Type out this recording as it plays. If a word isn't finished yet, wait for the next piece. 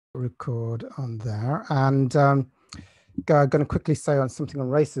Record on there, and going to quickly say on something on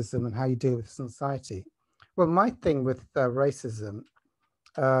racism and how you deal with society. Well, my thing with racism,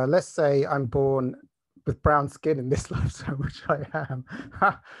 let's say I'm born with brown skin in this lifetime, which I am,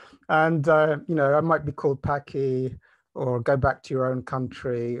 and you know, I might be called Paki, or go back to your own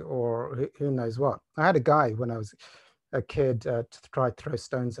country, or who knows what. I had a guy when I was a kid to try to throw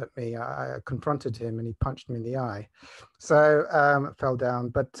stones at me. I confronted him and he punched me in the eye. So I fell down.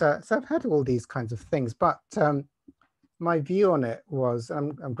 But so I've had all these kinds of things. But my view on it was,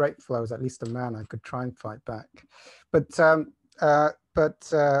 I'm grateful I was at least a man. I could try and fight back. But how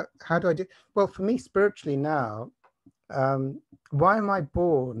do I do? Well, for me, spiritually now, why am I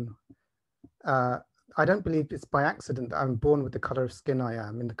born? I don't believe it's by accident that I'm born with the color of skin I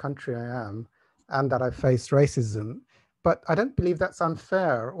am, in the country I am, and that I faced racism. But I don't believe that's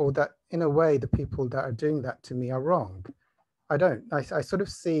unfair, or that in a way the people that are doing that to me are wrong. I don't. I sort of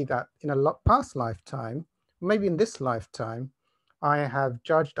see that in a past lifetime, maybe in this lifetime, I have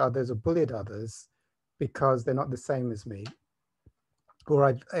judged others or bullied others because they're not the same as me, or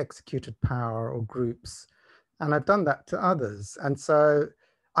I've executed power or groups, and I've done that to others. And so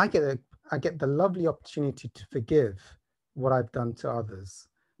I get the lovely opportunity to forgive what I've done to others.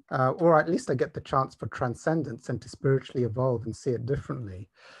 Or at least I get the chance for transcendence and to spiritually evolve and see it differently.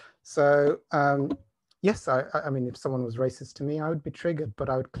 So yes, I mean, if someone was racist to me, I would be triggered, but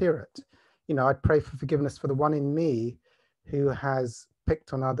I would clear it. You know, I'd pray for forgiveness for the one in me who has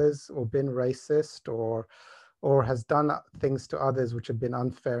picked on others or been racist or has done things to others which have been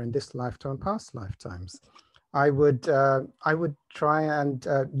unfair in this lifetime and past lifetimes. I would try and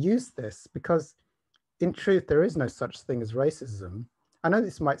use this, because in truth, there is no such thing as racism. I know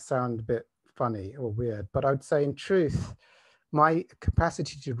this might sound a bit funny or weird, but I would say in truth, my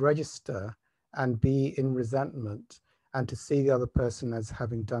capacity to register and be in resentment and to see the other person as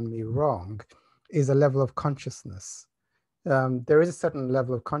having done me wrong is a level of consciousness. There is a certain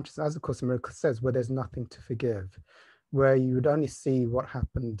level of consciousness, as of course the miracle says, where there's nothing to forgive, where you would only see what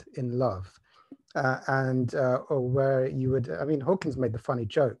happened in love. Or where you would, I mean, Hawkins made the funny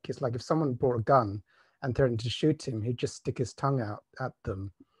joke. It's like if someone brought a gun and threatened to shoot him, he'd just stick his tongue out at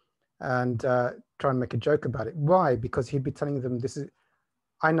them and try and make a joke about it. Why? Because he'd be telling them, "This is,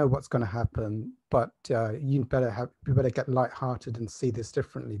 I know what's going to happen, but you better get lighthearted and see this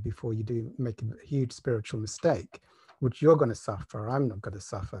differently before you do make a huge spiritual mistake, which you're going to suffer. I'm not going to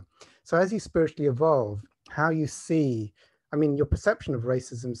suffer." So as you spiritually evolve, how you see, I mean, your perception of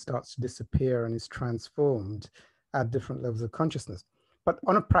racism starts to disappear and is transformed at different levels of consciousness. But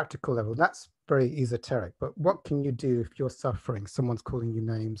on a practical level, that's very esoteric. But what can you do if you're suffering? Someone's calling you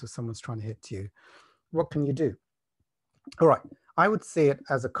names or someone's trying to hit you. What can you do? All right. I would see it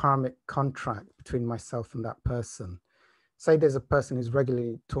as a karmic contract between myself and that person. Say there's a person who's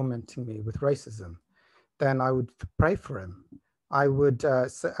regularly tormenting me with racism, then I would pray for him. I would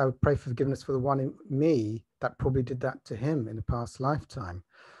pray for forgiveness for the one in me that probably did that to him in a past lifetime.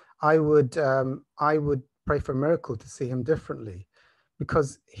 I would pray for a miracle to see him differently,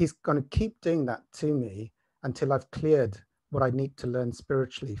 because he's going to keep doing that to me until I've cleared what I need to learn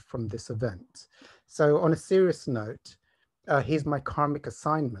spiritually from this event. So on a serious note, he's my karmic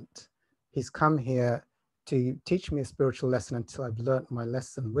assignment. He's come here to teach me a spiritual lesson until I've learned my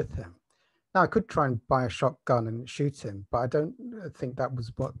lesson with him. Now, I could try and buy a shotgun and shoot him, but I don't think that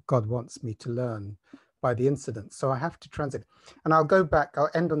was what God wants me to learn by the incident. So I have to transit. And I'll go back, I'll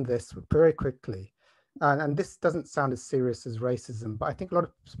end on this very quickly. And this doesn't sound as serious as racism, but I think a lot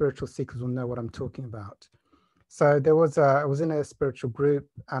of spiritual seekers will know what I'm talking about. So I was in a spiritual group,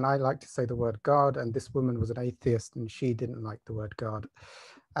 and I like to say the word God, and this woman was an atheist and she didn't like the word God.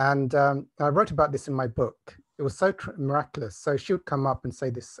 And I wrote about this in my book. It was so miraculous. So she would come up and say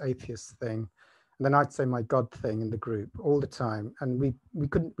this atheist thing, and then I'd say my God thing in the group all the time. And we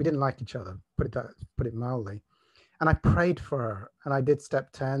didn't like each other, put it mildly. And I prayed for her, and I did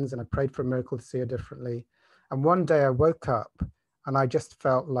step tens, and I prayed for a miracle to see her differently. And one day I woke up and I just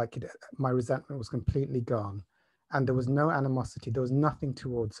felt like my resentment was completely gone. And there was no animosity. There was nothing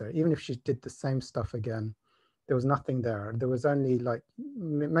towards her. Even if she did the same stuff again, there was nothing there. There was only, like,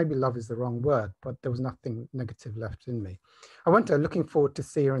 maybe love is the wrong word, but there was nothing negative left in me. I went to her looking forward to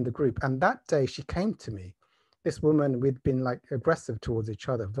see her in the group. And that day she came to me. This woman, we'd been like aggressive towards each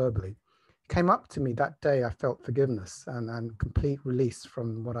other verbally, came up to me that day. I felt forgiveness and complete release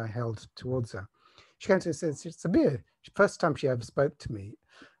from what I held towards her. She came to me and said, "Sabbir," first time she ever spoke to me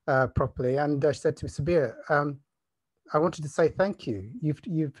properly. And she said to me, "Sabbir, I wanted to say thank you.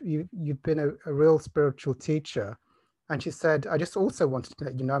 You've been a real spiritual teacher." And she said, "I just also wanted to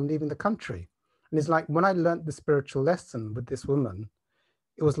let you know I'm leaving the country." And it's like, when I learned the spiritual lesson with this woman,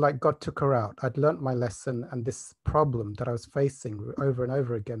 it was like God took her out. I'd learnt my lesson, and this problem that I was facing over and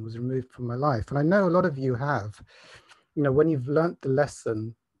over again was removed from my life. And I know a lot of you have, you know, when you've learnt the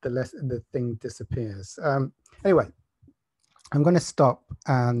lesson, the thing disappears. Anyway, I'm going to stop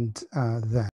and then.